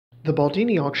The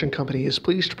Baldini Auction Company is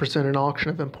pleased to present an auction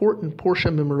of important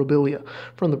Porsche memorabilia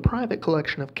from the private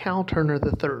collection of Cal Turner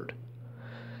III.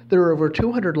 There are over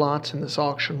 200 lots in this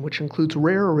auction, which includes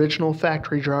rare original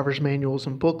factory driver's manuals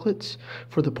and booklets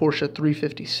for the Porsche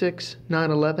 356,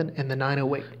 911, and the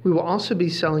 908. We will also be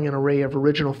selling an array of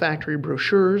original factory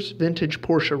brochures, vintage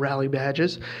Porsche rally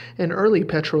badges, and early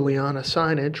Petroliana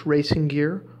signage, racing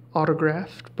gear,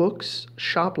 autographed books,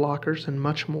 shop lockers, and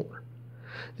much more.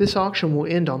 This auction will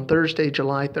end on Thursday,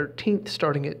 July 13th,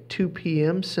 starting at 2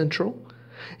 p.m. Central.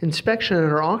 Inspection at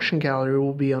our auction gallery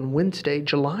will be on Wednesday,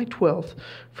 July 12th,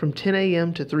 from 10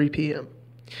 a.m. to 3 p.m.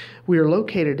 We are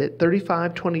located at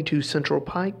 3522 Central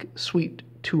Pike, Suite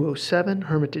 207,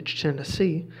 Hermitage,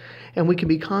 Tennessee, and we can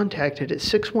be contacted at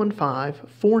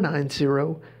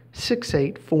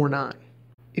 615-490-6849.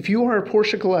 If you are a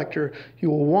Porsche collector,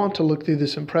 you will want to look through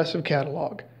this impressive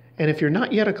catalog. And if you're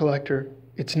not yet a collector,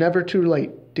 it's never too late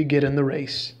to get in the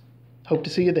race. Hope to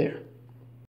see you there.